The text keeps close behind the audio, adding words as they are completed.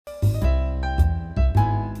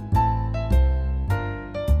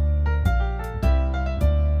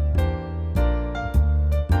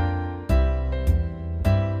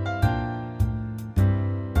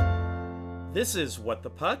This is What the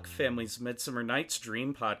Puck, Family's Midsummer Night's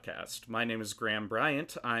Dream podcast. My name is Graham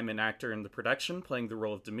Bryant. I'm an actor in the production playing the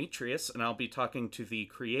role of Demetrius, and I'll be talking to the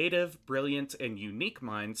creative, brilliant, and unique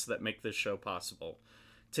minds that make this show possible.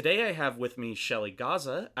 Today I have with me Shelly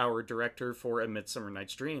Gaza, our director for A Midsummer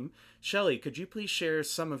Night's Dream. Shelly, could you please share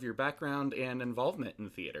some of your background and involvement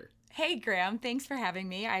in theater? Hey, Graham. Thanks for having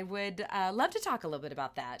me. I would love to talk a little bit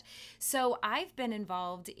about that. So I've been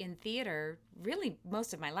involved in theater really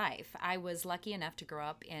most of my life. I was lucky enough to grow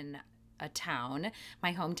up in a town,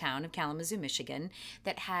 my hometown of Kalamazoo, Michigan,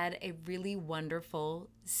 that had a really wonderful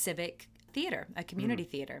civic theater, a community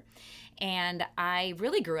theater. And I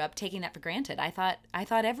really grew up taking that for granted. I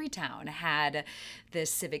thought every town had this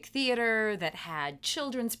civic theater that had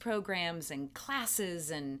children's programs and classes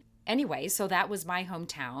and anyway, so that was my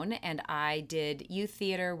hometown, and I did youth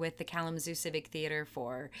theater with the Kalamazoo Civic Theater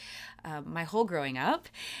for my whole growing up.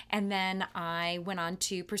 And then I went on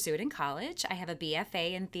to pursue it in college. I have a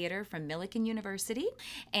BFA in theater from Millikan University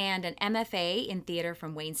and an MFA in theater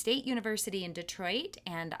from Wayne State University in Detroit.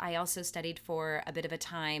 And I also studied for a bit of a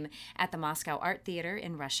time at the Moscow Art Theater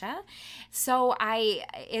in Russia. So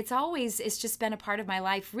it's just been a part of my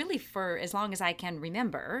life really for as long as I can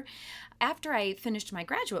remember. After I finished my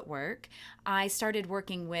graduate work, I started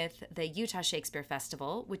working with the Utah Shakespeare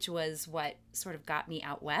Festival, which was what sort of got me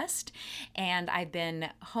out west. And I've been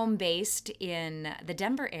home based in the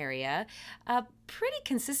Denver area pretty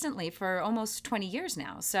consistently for almost 20 years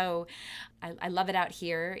now. So I love it out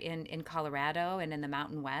here in Colorado and in the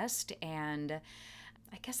Mountain West. And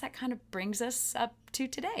I guess that kind of brings us up to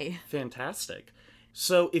today. Fantastic.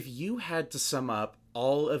 So if you had to sum up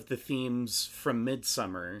all of the themes from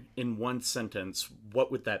Midsummer in one sentence, what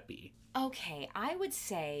would that be? Okay, I would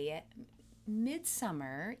say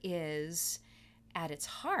Midsummer is, at its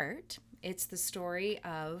heart, it's the story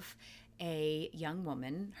of a young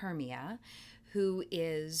woman, Hermia, who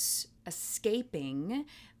is escaping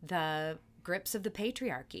the grips of the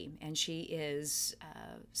patriarchy, and she is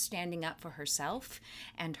standing up for herself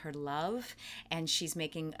and her love, and she's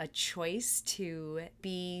making a choice to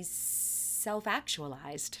be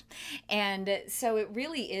self-actualized. And so it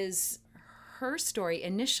really is her story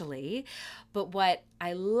initially, but what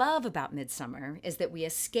I love about Midsummer is that we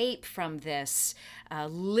escape from this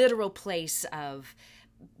literal place of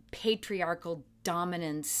patriarchal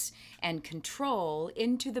dominance and control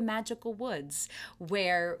into the magical woods,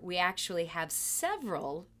 where we actually have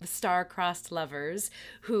several star-crossed lovers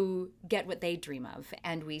who get what they dream of.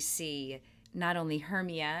 And we see not only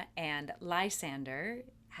Hermia and Lysander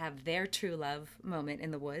have their true love moment in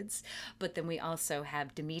the woods, but then we also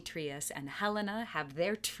have Demetrius and Helena have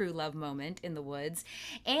their true love moment in the woods.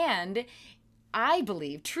 And I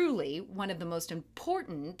believe, truly, one of the most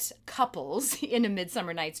important couples in A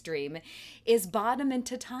Midsummer Night's Dream is Bottom and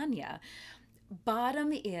Titania.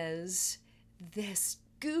 Bottom is this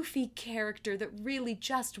goofy character that really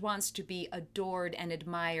just wants to be adored and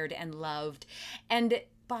admired and loved. And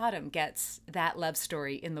Bottom gets that love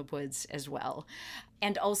story in the woods as well.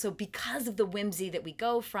 And also because of the whimsy that we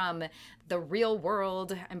go from the real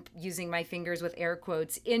world, I'm using my fingers with air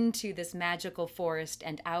quotes, into this magical forest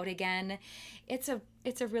and out again, it's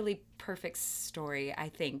a really perfect story, I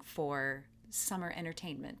think, for summer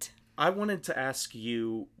entertainment. I wanted to ask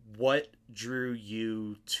you, what drew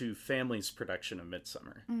you to Family's production of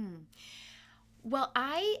Midsummer? Well,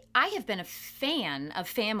 I have been a fan of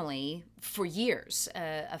Family for years,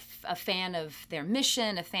 a fan of their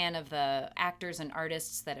mission, a fan of the actors and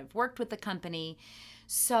artists that have worked with the company.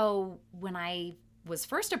 So when I was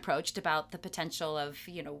first approached about the potential of,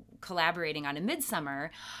 collaborating on A Midsummer,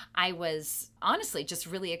 I was honestly just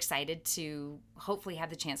really excited to hopefully have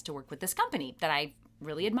the chance to work with this company that I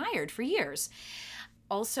really admired for years.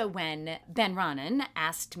 Also, when Ben Ronan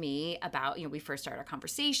asked me about, we first started our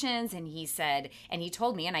conversations, and he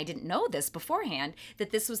told me, and I didn't know this beforehand,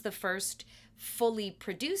 that this was the first fully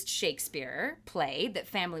produced Shakespeare play that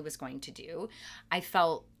Family was going to do. I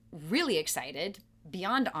felt really excited,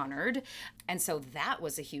 beyond honored, and so that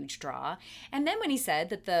was a huge draw. And then when he said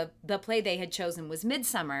that the play they had chosen was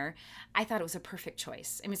Midsummer, I thought it was a perfect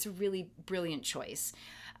choice. I mean, it's a really brilliant choice.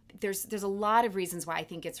 There's a lot of reasons why I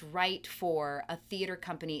think it's right for a theater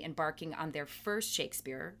company embarking on their first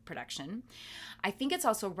Shakespeare production. I think it's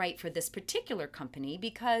also right for this particular company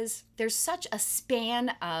because there's such a span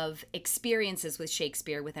of experiences with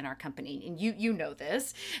Shakespeare within our company. And you know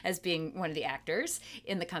this as being one of the actors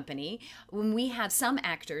in the company. When we have some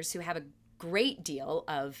actors who have a great deal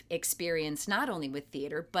of experience, not only with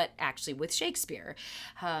theater, but actually with Shakespeare,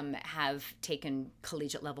 have taken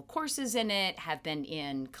collegiate level courses in it, have been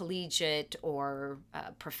in collegiate or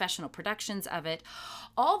professional productions of it,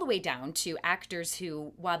 all the way down to actors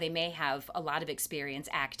who, while they may have a lot of experience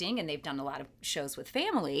acting and they've done a lot of shows with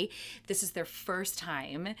family, this is their first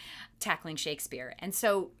time tackling Shakespeare. And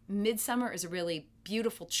so Midsummer is a really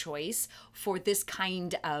beautiful choice for this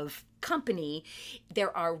kind of company.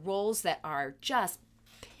 There are roles that are just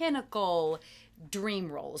pinnacle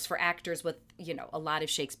dream roles for actors with, a lot of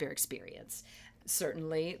Shakespeare experience.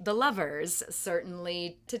 Certainly the Lovers,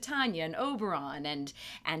 certainly Titania and Oberon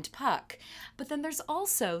and Puck. But then there's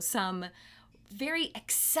also some very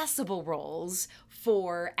accessible roles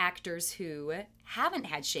for actors who haven't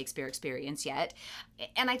had Shakespeare experience yet.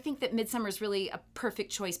 And I think that Midsummer is really a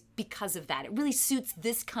perfect choice because of that. It really suits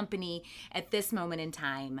this company at this moment in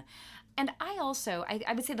time. And I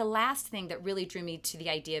would say the last thing that really drew me to the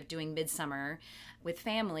idea of doing Midsummer with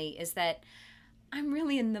family is that I'm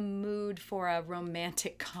really in the mood for a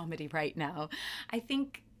romantic comedy right now. I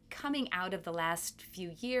think coming out of the last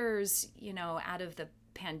few years, out of the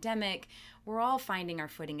pandemic, we're all finding our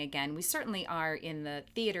footing again. We certainly are in the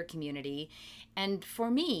theater community. And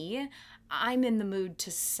for me, I'm in the mood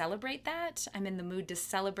to celebrate that. I'm in the mood to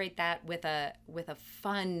celebrate that with a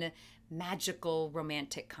fun, magical,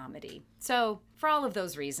 romantic comedy. So for all of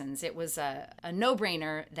those reasons, it was a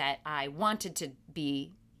no-brainer that I wanted to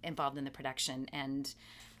be involved in the production, and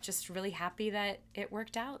just really happy that it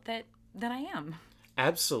worked out that I am.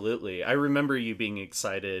 Absolutely. I remember you being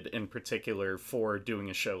excited in particular for doing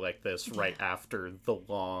a show like this right after the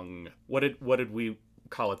long, what did we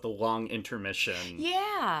call it? The long intermission.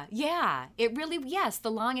 Yeah. It really, yes, the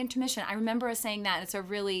long intermission. I remember us saying that. It's a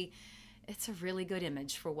really good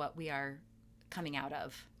image for what we are coming out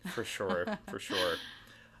of. For sure.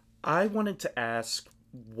 I wanted to ask,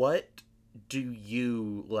 what do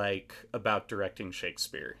you like about directing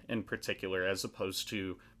Shakespeare in particular, as opposed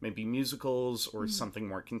to maybe musicals or something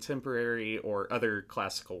more contemporary or other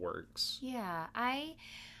classical works? Yeah,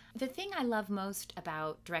 the thing I love most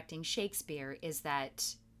about directing Shakespeare is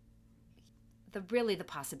that the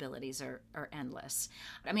possibilities are endless.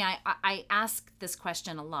 I mean, I ask this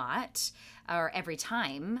question a lot, or every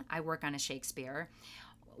time I work on a Shakespeare.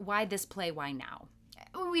 Why this play? Why now?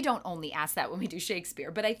 We don't only ask that when we do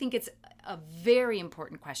Shakespeare, but I think it's a very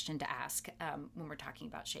important question to ask when we're talking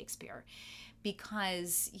about Shakespeare,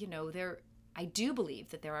 because I do believe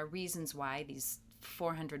that there are reasons why these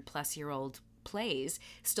 400 plus year old plays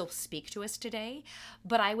still speak to us today.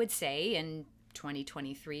 But I would say in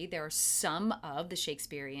 2023, there are some of the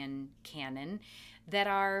Shakespearean canon that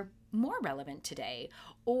are more relevant today,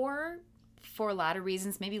 or for a lot of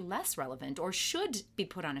reasons, maybe less relevant, or should be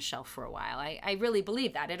put on a shelf for a while. I really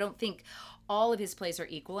believe that. I don't think all of his plays are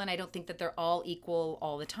equal, and I don't think that they're all equal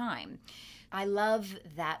all the time. I love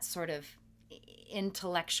that sort of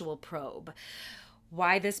intellectual probe.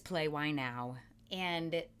 Why this play? Why now?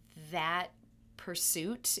 And that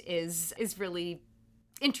pursuit is really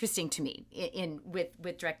interesting to me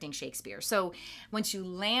with directing Shakespeare. So once you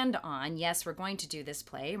land on, yes, we're going to do this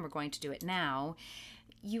play and we're going to do it now,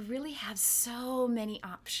 you really have so many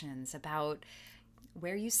options about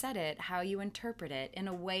where you set it, how you interpret it, in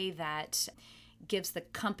a way that gives the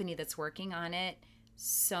company that's working on it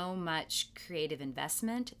so much creative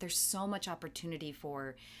investment. There's so much opportunity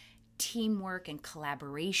for teamwork and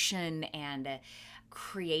collaboration and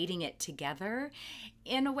creating it together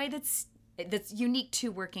in a way that's unique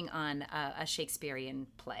to working on a Shakespearean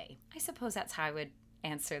play. I suppose that's how I would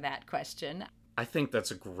answer that question. I think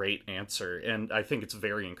that's a great answer, and I think it's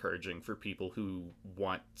very encouraging for people who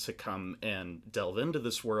want to come and delve into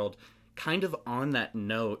this world. Kind of on that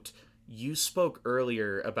note, you spoke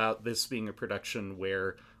earlier about this being a production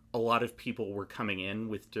where a lot of people were coming in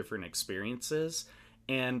with different experiences,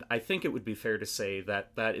 and I think it would be fair to say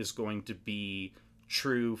that that is going to be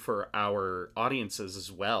true for our audiences as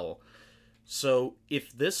well. So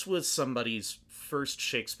if this was somebody's first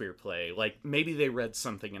Shakespeare play, like maybe they read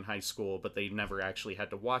something in high school but they never actually had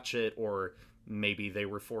to watch it, or maybe they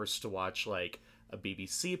were forced to watch like a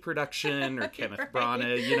BBC production or Kenneth Right.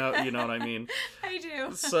 Branagh, you know what I mean? I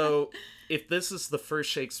do. So if this is the first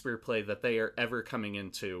Shakespeare play that they are ever coming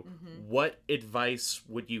into, what advice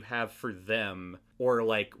would you have for them, or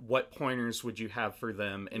like what pointers would you have for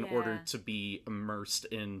them in order to be immersed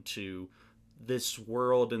into this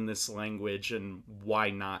world and this language, and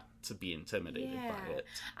why not to be intimidated by it?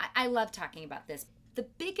 I love talking about this. The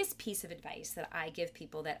biggest piece of advice that I give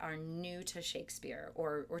people that are new to Shakespeare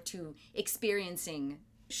or to experiencing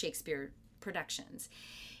Shakespeare productions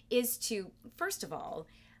is to, first of all,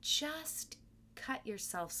 just cut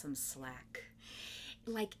yourself some slack.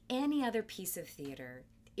 Like any other piece of theater,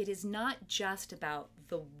 it is not just about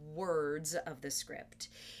the words of the script.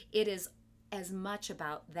 It is as much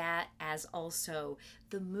about that as also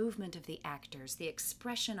the movement of the actors, the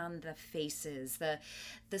expression on the faces, the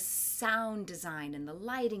sound design and the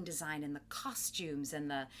lighting design and the costumes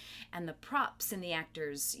and the props and the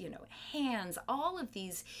actors, hands, all of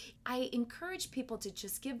these. I encourage people to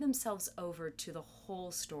just give themselves over to the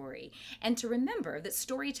whole story and to remember that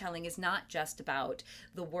storytelling is not just about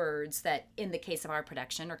the words that, in the case of our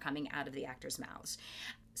production, are coming out of the actors' mouths.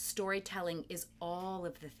 Storytelling is all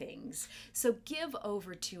of the things. So give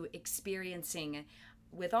over to experiencing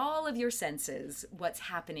with all of your senses what's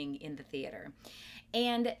happening in the theater.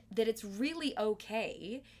 And that it's really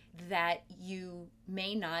okay that you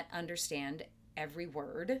may not understand every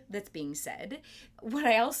word that's being said. What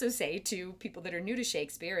I also say to people that are new to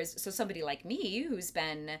Shakespeare is, so somebody like me who's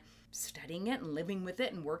been studying it and living with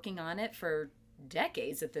it and working on it for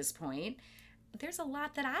decades at this point, there's a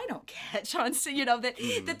lot that I don't catch on, so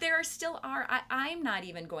that there still are. I'm not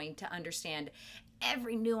even going to understand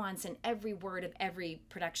every nuance and every word of every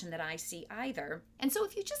production that I see either. And so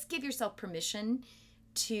if you just give yourself permission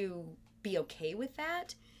to be okay with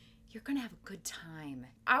that, you're going to have a good time.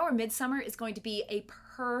 Our Midsummer is going to be a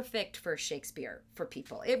perfect first Shakespeare for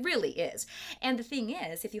people. It really is. And the thing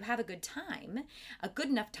is, if you have a good time, a good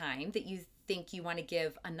enough time that you think you want to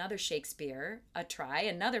give another Shakespeare a try,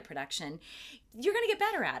 another production, you're going to get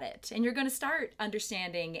better at it. And you're going to start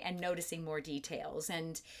understanding and noticing more details.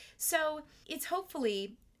 And so it's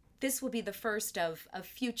hopefully, this will be the first of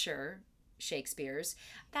future Shakespeares.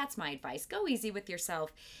 That's my advice. Go easy with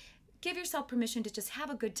yourself. Give yourself permission to just have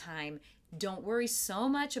a good time. Don't worry so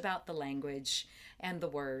much about the language and the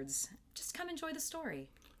words. Just come enjoy the story.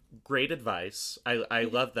 Great advice. I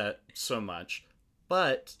love that so much.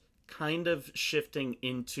 But kind of shifting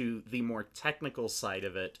into the more technical side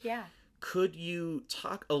of it. Yeah. Could you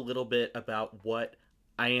talk a little bit about what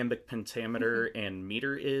iambic pentameter and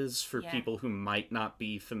meter is for people who might not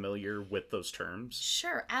be familiar with those terms?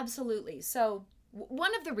 Sure, absolutely. So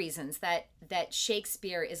one of the reasons that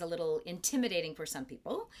Shakespeare is a little intimidating for some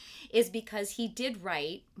people is because he did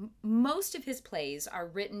write, most of his plays are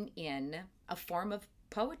written in a form of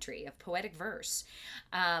poetry, of poetic verse.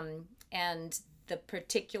 And the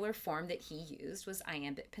particular form that he used was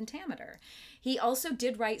iambic pentameter. He also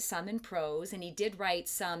did write some in prose, and he did write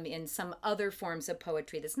some in some other forms of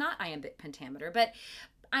poetry that's not iambic pentameter, but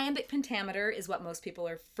iambic pentameter is what most people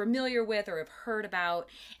are familiar with or have heard about.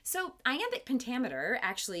 So iambic pentameter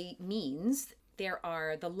actually means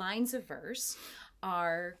the lines of verse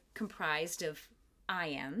are comprised of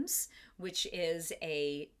iambs, which is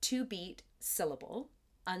a 2-beat syllable,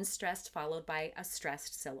 unstressed followed by a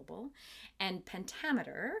stressed syllable, and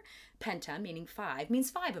pentameter, penta meaning 5,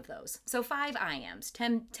 means 5 of those. So 5 iambs,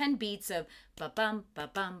 10 beats of ba-bum,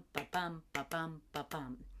 ba-bum, ba-bum, ba-bum,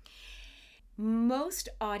 ba-bum. Most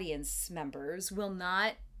audience members will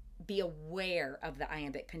not be aware of the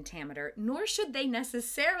iambic pentameter, nor should they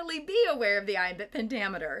necessarily be aware of the iambic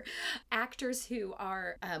pentameter. Actors who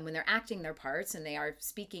are, when they're acting their parts and they are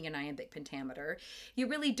speaking in iambic pentameter, you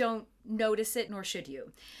really don't notice it, nor should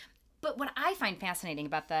you. But what I find fascinating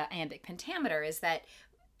about the iambic pentameter is that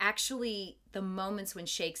actually the moments when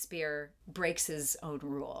Shakespeare breaks his own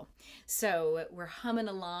rule. So we're humming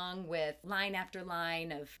along with line after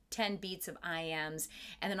line of 10 beats of iambs,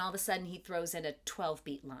 and then all of a sudden he throws in a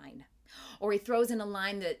 12-beat line. Or he throws in a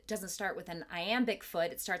line that doesn't start with an iambic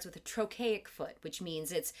foot, it starts with a trochaic foot, which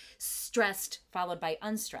means it's stressed followed by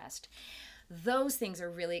unstressed. Those things are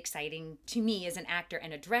really exciting to me as an actor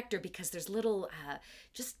and a director because there's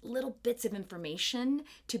just little bits of information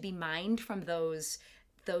to be mined from those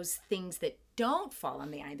things that don't fall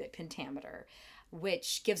on the iambic pentameter,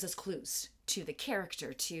 which gives us clues to the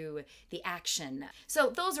character, to the action. So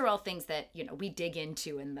those are all things that, we dig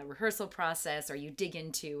into in the rehearsal process, or you dig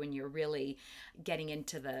into when you're really getting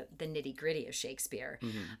into the nitty-gritty of Shakespeare.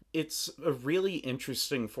 Mm-hmm. It's a really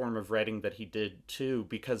interesting form of writing that he did, too,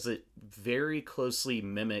 because it very closely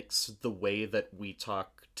mimics the way that we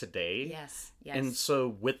talk today. Yes. And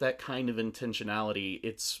so with that kind of intentionality,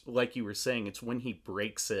 it's like you were saying, it's when he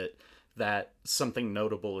breaks it that something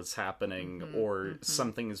notable is happening, or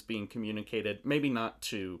something is being communicated, maybe not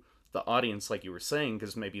to the audience like you were saying,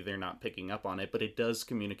 because maybe they're not picking up on it, but it does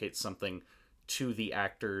communicate something to the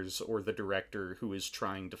actors or the director who is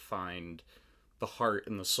trying to find the heart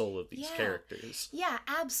and the soul of these characters. Yeah,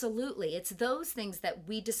 absolutely. It's those things that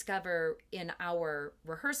we discover in our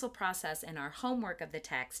rehearsal process and our homework of the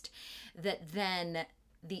text that then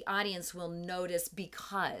the audience will notice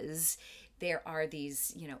because there are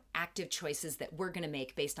these, active choices that we're going to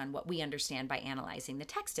make based on what we understand by analyzing the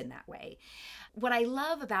text in that way. What I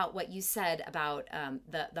love about what you said about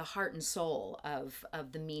the heart and soul of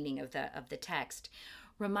the meaning of the text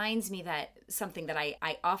reminds me that something that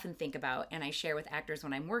I often think about and I share with actors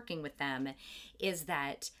when I'm working with them is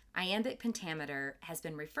that iambic pentameter has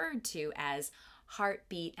been referred to as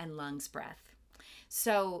heartbeat and lungs breath.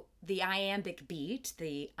 So the iambic beat,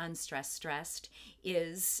 the unstressed stressed,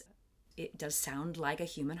 it does sound like a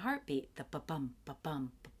human heartbeat, the ba-bum,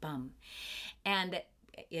 ba-bum, ba-bum. And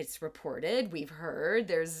it's reported, we've heard,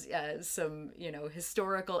 there's some,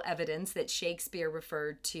 historical evidence that Shakespeare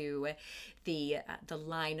referred to the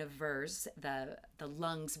line of verse, the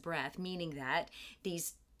lungs breath, meaning that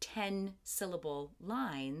these 10 syllable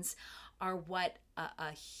lines are what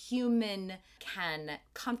a human can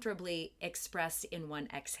comfortably express in one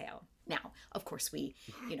exhale. Now, of course,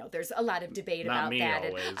 there's a lot of debate Not about me that.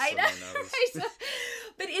 Always, I know.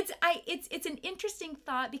 But it's an interesting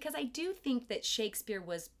thought because I do think that Shakespeare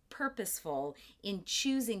was purposeful in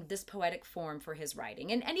choosing this poetic form for his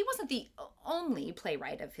writing. And he wasn't the only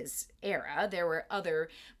playwright of his era. There were other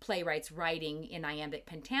playwrights writing in iambic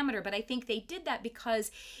pentameter, but I think they did that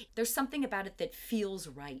because there's something about it that feels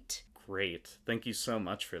right. Great. Thank you so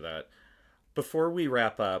much for that. Before we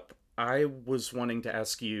wrap up, I was wanting to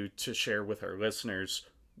ask you to share with our listeners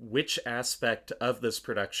which aspect of this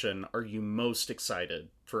production are you most excited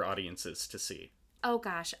for audiences to see? Oh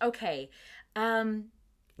gosh. Okay.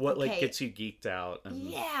 What gets you geeked out?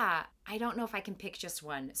 Yeah, I don't know if I can pick just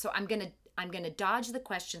one. So I'm gonna dodge the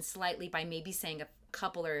question slightly by maybe saying a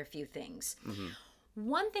couple or a few things. Mm-hmm.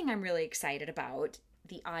 One thing I'm really excited about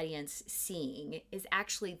the audience seeing is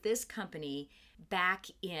actually this company back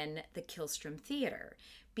in the Kilstrom Theater,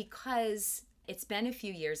 because it's been a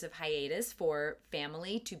few years of hiatus for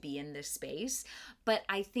family to be in this space, but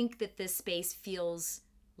I think that this space feels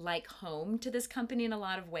like home to this company in a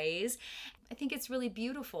lot of ways. I think it's really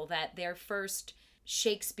beautiful that their first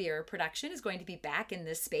Shakespeare production is going to be back in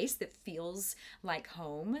this space that feels like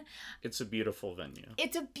home. It's a beautiful venue.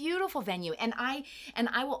 It's a beautiful venue. And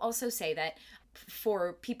I will also say that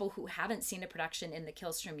for people who haven't seen a production in the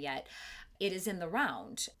Kilstrom yet, it is in the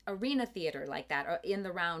round. Arena theater like that, or in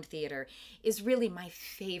the round theater, is really my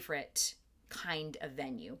favorite kind of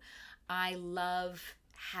venue. I love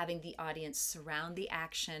having the audience surround the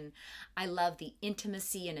action. I love the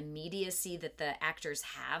intimacy and immediacy that the actors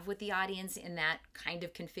have with the audience in that kind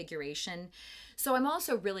of configuration. So I'm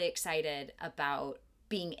also really excited about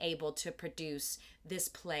being able to produce this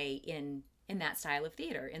play in that style of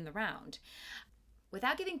theater, in the round.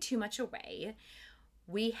 Without giving too much away,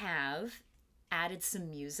 we have added some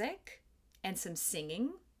music and some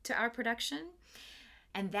singing to our production.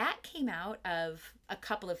 And that came out of a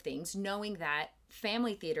couple of things, knowing that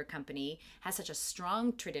Family Theater Company has such a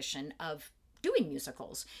strong tradition of doing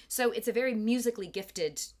musicals. So it's a very musically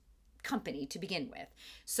gifted company to begin with.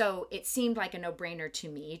 So it seemed like a no-brainer to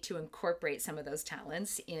me to incorporate some of those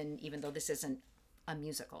talents in, even though this isn't a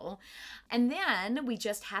musical. And then we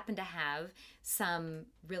just happened to have some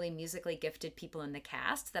really musically gifted people in the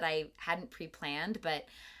cast that I hadn't pre-planned, but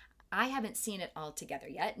I haven't seen it all together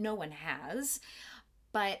yet. No one has.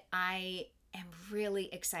 But I am really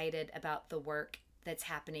excited about the work that's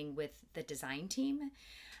happening with the design team.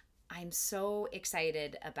 I'm so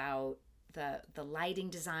excited about the lighting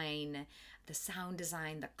design, the sound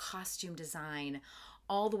design, the costume design,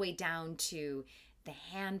 all the way down to the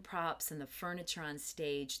hand props and the furniture on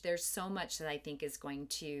stage. There's so much that I think is going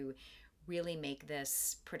to really make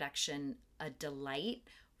this production a delight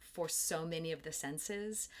for so many of the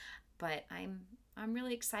senses. But I'm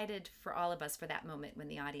really excited for all of us for that moment when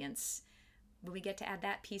we get to add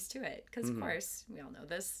that piece to it. Because, of course, we all know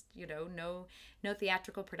this, no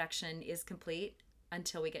theatrical production is complete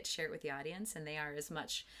until we get to share it with the audience, and they are as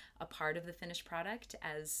much a part of the finished product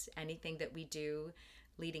as anything that we do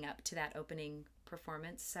leading up to that opening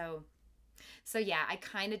performance. So yeah, I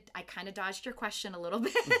kind of dodged your question a little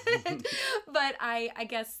bit, but I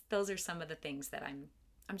guess those are some of the things that I'm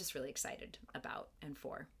just really excited about and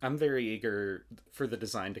for. I'm very eager for the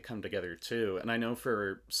design to come together too. And I know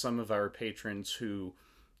for some of our patrons who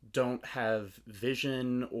don't have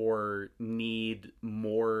vision or need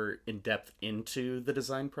more in-depth into the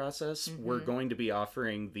design process, we're going to be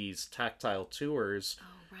offering these tactile tours.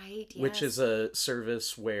 Oh, right. Yes. Which is a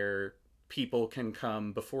service where people can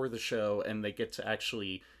come before the show and they get to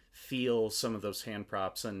actually feel some of those hand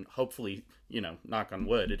props, and hopefully, knock on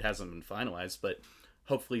wood, it hasn't been finalized, but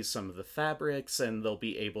hopefully some of the fabrics, and they'll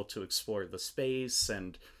be able to explore the space.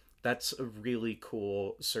 And that's a really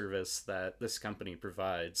cool service that this company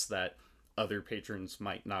provides that other patrons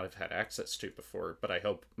might not have had access to before, but I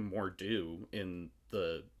hope more do in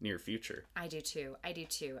the near future. I do too. I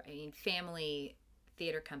mean, Family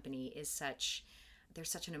Theater Company is they're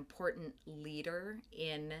such an important leader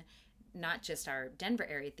in not just our Denver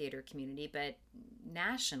area theater community, but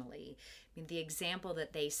nationally. I mean, the example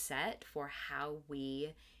that they set for how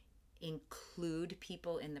we include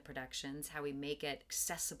people in the productions, how we make it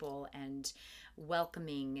accessible and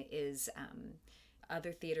welcoming is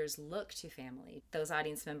other theaters look to Family. Those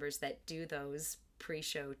audience members that do those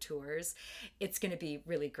pre-show tours, it's going to be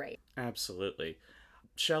really great. Absolutely.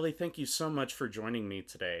 Shelly, thank you so much for joining me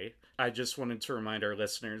today. I just wanted to remind our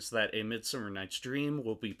listeners that A Midsummer Night's Dream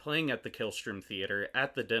will be playing at the Killstrom Theater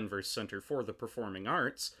at the Denver Center for the Performing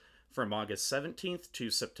Arts from August 17th to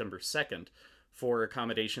September 2nd. For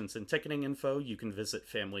accommodations and ticketing info, you can visit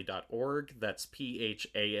family.org. That's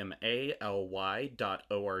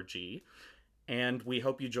PHAMALY.org. And we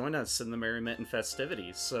hope you join us in the merriment and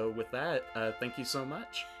festivities. So with that, thank you so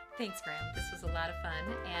much. Thanks, Graham. This was a lot of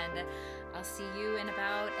fun, and I'll see you in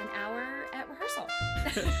about an hour at rehearsal.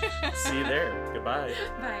 See you there. Goodbye.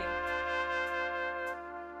 Bye.